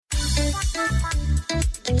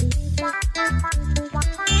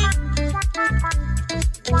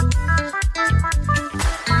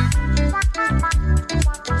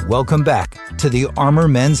Welcome back to the Armor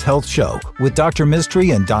Men's Health Show with Dr.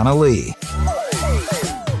 Mistry and Donna Lee.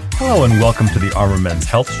 Hello and welcome to the Armor Men's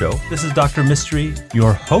Health Show. This is Dr. Mistry,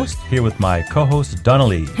 your host, here with my co-host, Donna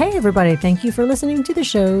Lee. Hey, everybody. Thank you for listening to the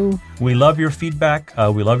show. We love your feedback.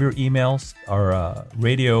 We love your emails. Our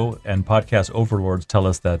radio and podcast overlords tell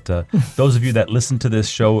us that those of you that listen to this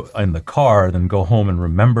show in the car, then go home and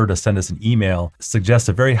remember to send us an email, suggests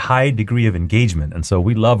a very high degree of engagement. And so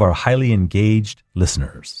we love our highly engaged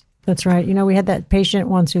listeners. That's right. You know, we had that patient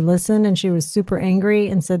once who listened and she was super angry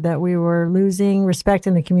and said that we were losing respect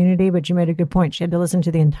in the community, but you made a good point. She had to listen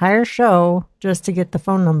to the entire show just to get the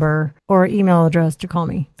phone number or email address to call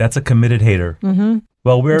me. That's a committed hater. Mm-hmm.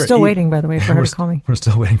 Well, we're still waiting, by the way, for her to call me. We're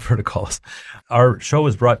still waiting for her to call us. Our show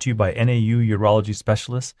is brought to you by NAU Urology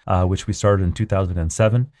Specialists, which we started in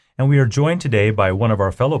 2007. And we are joined today by one of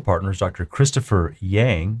our fellow partners, Dr. Christopher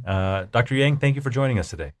Yang. Dr. Yang, thank you for joining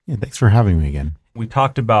us today. Yeah, thanks for having me again. We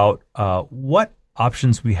talked about what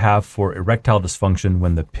options we have for erectile dysfunction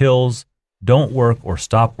when the pills don't work or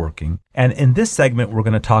stop working. And in this segment, we're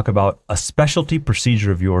going to talk about a specialty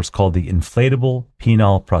procedure of yours called the inflatable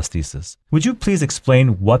penile prosthesis. Would you please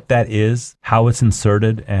explain what that is, how it's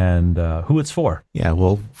inserted, and who it's for? Yeah,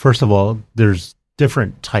 well, first of all, there's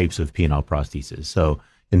different types of penile prosthesis. So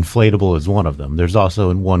inflatable is one of them. There's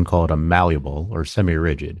also one called a malleable or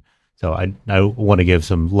semi-rigid. So I want to give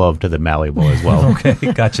some love to the malleable as well. Okay,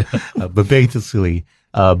 gotcha. But basically,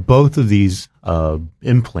 both of these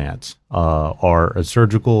implants are a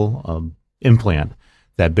surgical implant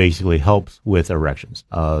that basically helps with erections.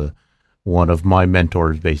 One of my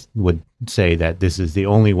mentors would say that this is the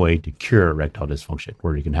only way to cure erectile dysfunction,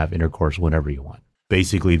 where you can have intercourse whenever you want.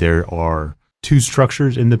 Basically, there are two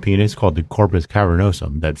structures in the penis called the corpus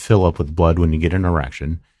cavernosum that fill up with blood when you get an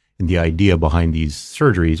erection. And the idea behind these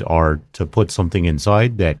surgeries are to put something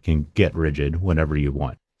inside that can get rigid whenever you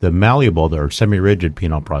want. The malleable or semi-rigid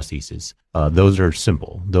penile prosthesis, those are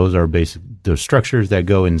simple. Those are the structures that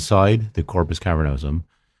go inside the corpus cavernosum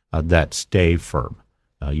that stay firm.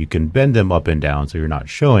 You can bend them up and down so you're not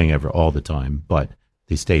showing all the time, but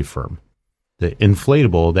they stay firm. The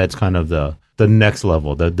inflatable, that's kind of the next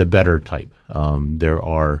level, the better type. There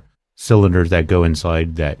are cylinders that go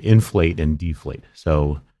inside that inflate and deflate.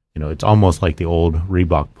 So, it's almost like the old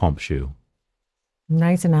Reebok pump shoe.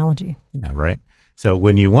 Nice analogy. Yeah, right. So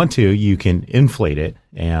when you want to, you can inflate it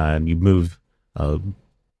and you move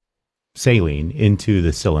saline into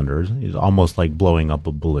the cylinders. It's almost like blowing up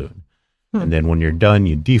a balloon. And then when you're done,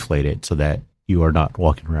 you deflate it so that you are not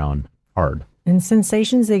walking around hard. And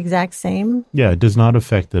sensation's the exact same? Yeah, it does not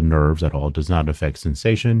affect the nerves at all. It does not affect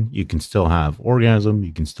sensation. You can still have orgasm.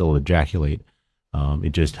 You can still ejaculate.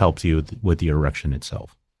 It just helps you with the erection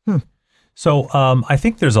itself. So I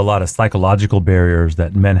think there's a lot of psychological barriers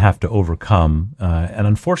that men have to overcome. And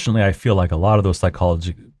unfortunately, I feel like a lot of those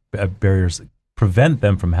psychological barriers prevent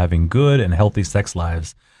them from having good and healthy sex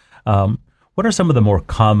lives. What are some of the more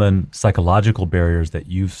common psychological barriers that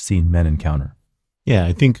you've seen men encounter? Yeah,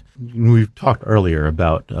 I think we've talked earlier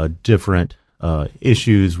about different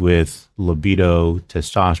issues with libido,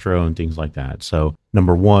 testosterone, things like that. So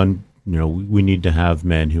number one, we need to have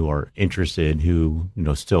men who are interested, who,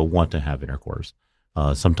 still want to have intercourse.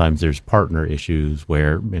 Sometimes there's partner issues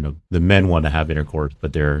where, the men want to have intercourse,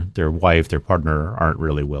 but their wife, their partner aren't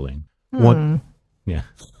really willing. It's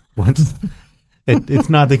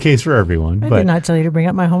not the case for everyone. I did not tell you to bring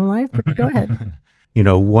up my home life, but go ahead.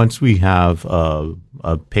 Once we have a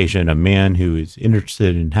patient, a man who is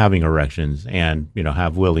interested in having erections and,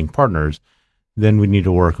 have willing partners, then we need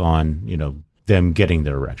to work on, them getting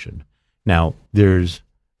the erection. Now, there's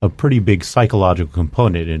a pretty big psychological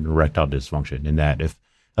component in erectile dysfunction, in that if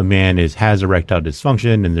a man has erectile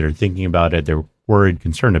dysfunction and they're thinking about it, they're worried,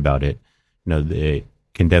 concerned about it, it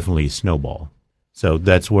can definitely snowball. So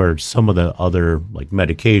that's where some of the other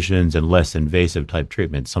medications and less invasive type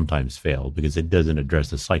treatments sometimes fail, because it doesn't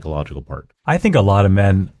address the psychological part. I think a lot of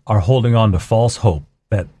men are holding on to false hope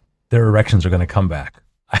that their erections are going to come back.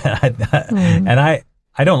 And I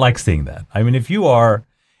don't like seeing that. I mean, if you are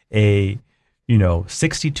a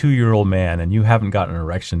 62-year-old man and you haven't gotten an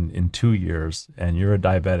erection in 2 years and you're a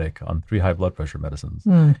diabetic on 3 high blood pressure medicines,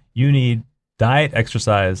 you need diet,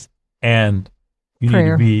 exercise, and you need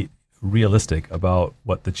to be realistic about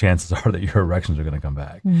what the chances are that your erections are going to come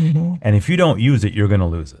back. Mm-hmm. And if you don't use it, you're going to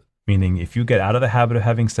lose it. Meaning, if you get out of the habit of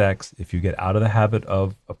having sex, if you get out of the habit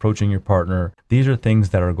of approaching your partner, these are things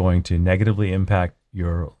that are going to negatively impact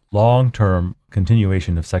your long-term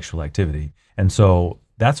continuation of sexual activity. And so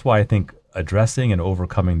that's why I think addressing and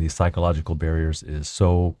overcoming these psychological barriers is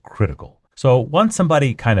so critical. So once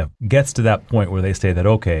somebody kind of gets to that point where they say that,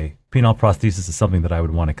 okay, penile prosthesis is something that I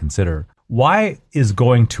would want to consider, why is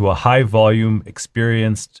going to a high volume,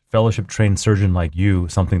 experienced, fellowship trained surgeon like you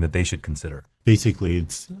something that they should consider? Basically,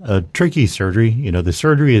 it's a tricky surgery. You know, the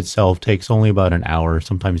surgery itself takes only about an hour,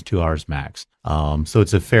 sometimes 2 hours max. So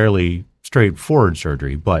it's a fairly straightforward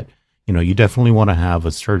surgery, but, you know, you definitely want to have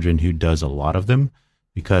a surgeon who does a lot of them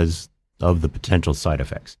because of the potential side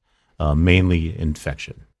effects, mainly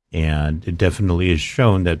infection. And it definitely is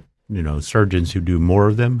shown that, you know, surgeons who do more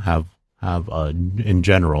of them have in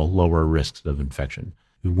general, lower risks of infection.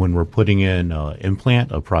 When we're putting in an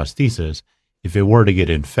implant, a prosthesis, if it were to get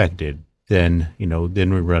infected, then we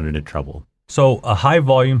run into trouble. So a high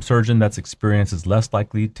volume surgeon that's experienced is less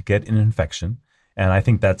likely to get an infection. And I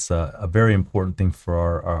think that's a very important thing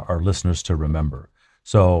for our listeners to remember.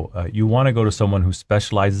 So you want to go to someone who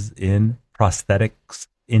specializes in prosthetics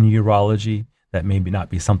in urology. That may not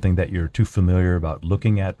be something that you're too familiar about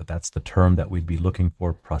looking at, but that's the term that we'd be looking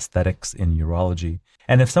for, prosthetics in urology.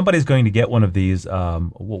 And if somebody's going to get one of these,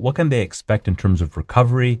 what can they expect in terms of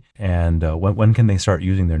recovery, and when can they start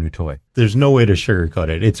using their new toy? There's no way to sugarcoat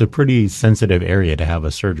it. It's a pretty sensitive area to have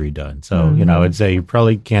a surgery done. So, I would say you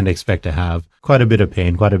probably can't expect to have quite a bit of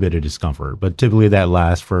pain, quite a bit of discomfort, but typically that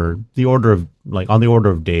lasts for on the order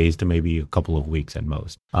of days to maybe a couple of weeks at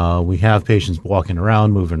most. We have patients walking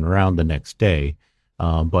around, moving around the next day,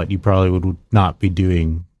 but you probably would not be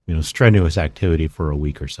doing, strenuous activity for a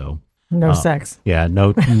week or so. No sex. Yeah,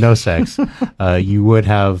 no sex. You would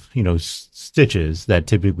have, stitches that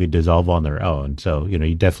typically dissolve on their own. So,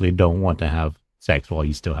 you definitely don't want to have sex while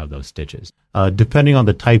you still have those stitches. Depending on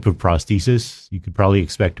the type of prosthesis, you could probably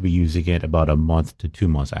expect to be using it about a month to 2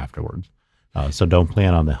 months afterwards. So don't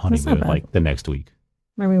plan on the honeymoon like the next week.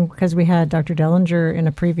 I mean, because we had Dr. Dellinger in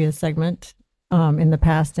a previous segment in the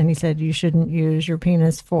past, and he said you shouldn't use your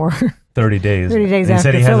penis for 30 days. 30 days and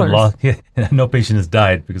after he said no patient has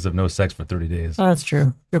died because of no sex for 30 days. Oh, that's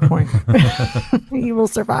true. Good point. You will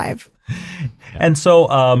survive. And so,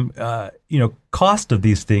 cost of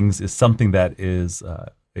these things is something that is,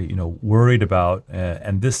 worried about.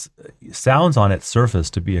 And this sounds on its surface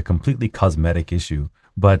to be a completely cosmetic issue.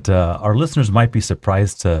 But our listeners might be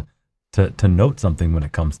surprised to note something when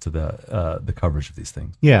it comes to the coverage of these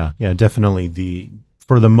things. Yeah, definitely.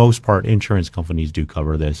 For the most part, insurance companies do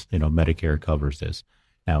cover this. Medicare covers this.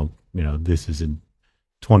 Now, this is in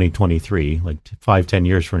 2023, like 5-10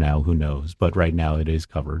 years from now, who knows? But right now it is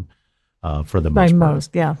covered for the most part. By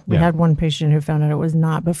most, yeah. We had one patient who found out it was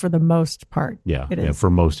not, but for the most part, it is. For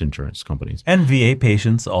most insurance companies. And VA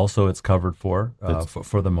patients also it's covered for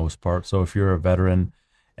the most part. So if you're a veteran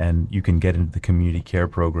and you can get into the community care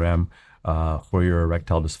program for your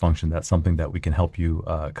erectile dysfunction, that's something that we can help you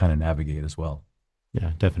kind of navigate as well.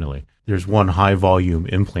 Yeah, definitely. There's one high volume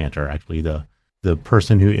implanter, actually, the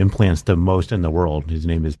person who implants the most in the world. His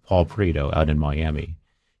name is Paul Prado out in Miami.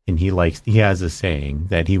 And he has a saying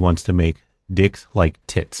that he wants to make dicks like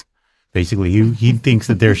tits. Basically, he thinks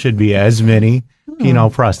that there should be as many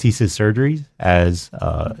penile prosthesis surgeries as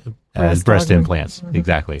breast implants. Mm-hmm.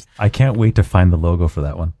 Exactly. I can't wait to find the logo for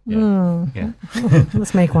that one. Yeah.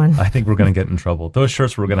 Let's make one. I think we're going to get in trouble. Those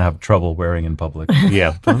shirts we're going to have trouble wearing in public.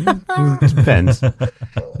 Yeah. Depends.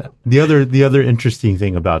 The other interesting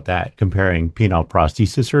thing about that, comparing penile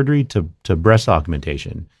prosthesis surgery to breast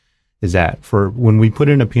augmentation, is that for when we put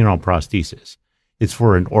in a penile prosthesis, it's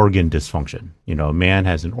for an organ dysfunction. A man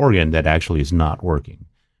has an organ that actually is not working,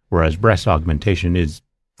 whereas breast augmentation is,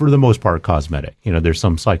 for the most part, cosmetic. There's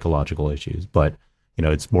some psychological issues, but,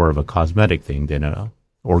 it's more of a cosmetic thing than an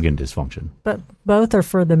organ dysfunction. But both are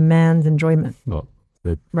for the man's enjoyment,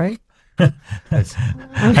 right? I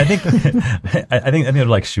think they're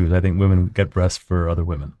like shoes. I think women get breasts for other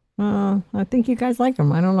women. I think you guys like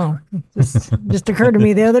them. I don't know. Just occurred to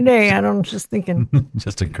me the other day. Just thinking.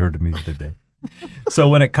 Just occurred to me the other day. So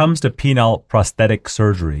when it comes to penile prosthetic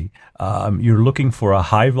surgery, you're looking for a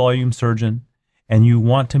high volume surgeon, and you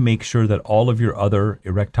want to make sure that all of your other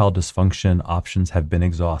erectile dysfunction options have been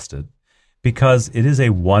exhausted, because it is a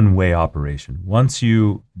one-way operation. Once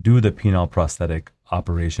you do the penile prosthetic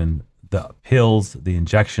operation, the pills, the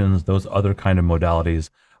injections, those other kind of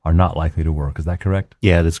modalities are not likely to work. Is that correct?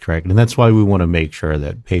 Yeah, that's correct. And that's why we want to make sure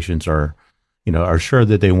that patients are sure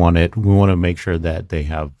that they want it. We want to make sure that they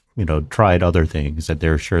have, tried other things, that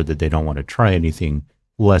they're sure that they don't want to try anything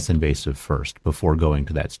less invasive first before going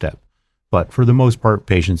to that step. But for the most part,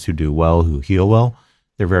 patients who do well, who heal well,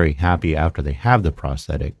 they're very happy after they have the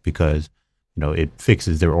prosthetic because, it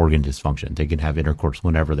fixes their organ dysfunction. They can have intercourse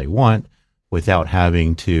whenever they want. without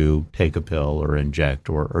having to take a pill or inject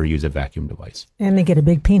or use a vacuum device. And they get a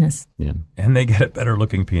big penis. Yeah. And they get a better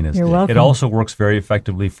looking penis. You're welcome. It also works very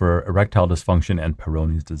effectively for erectile dysfunction and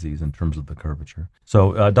Peyronie's disease in terms of the curvature.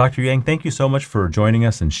 So, Dr. Yang, thank you so much for joining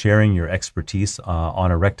us and sharing your expertise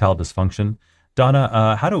on erectile dysfunction.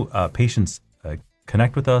 Donna, how do patients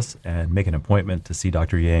connect with us and make an appointment to see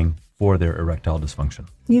Dr. Yang for their erectile dysfunction?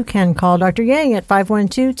 You can call Dr. Yang at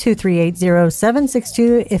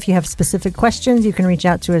 512-238-0762. If you have specific questions, you can reach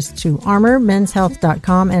out to us to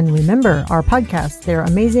armormenshealth.com. And remember, our podcasts, they're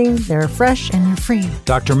amazing, they're fresh, and they're free.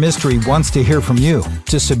 Dr. Mystery wants to hear from you.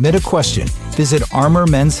 To submit a question, visit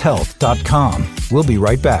armormenshealth.com. We'll be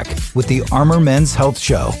right back with the Armor Men's Health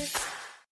Show.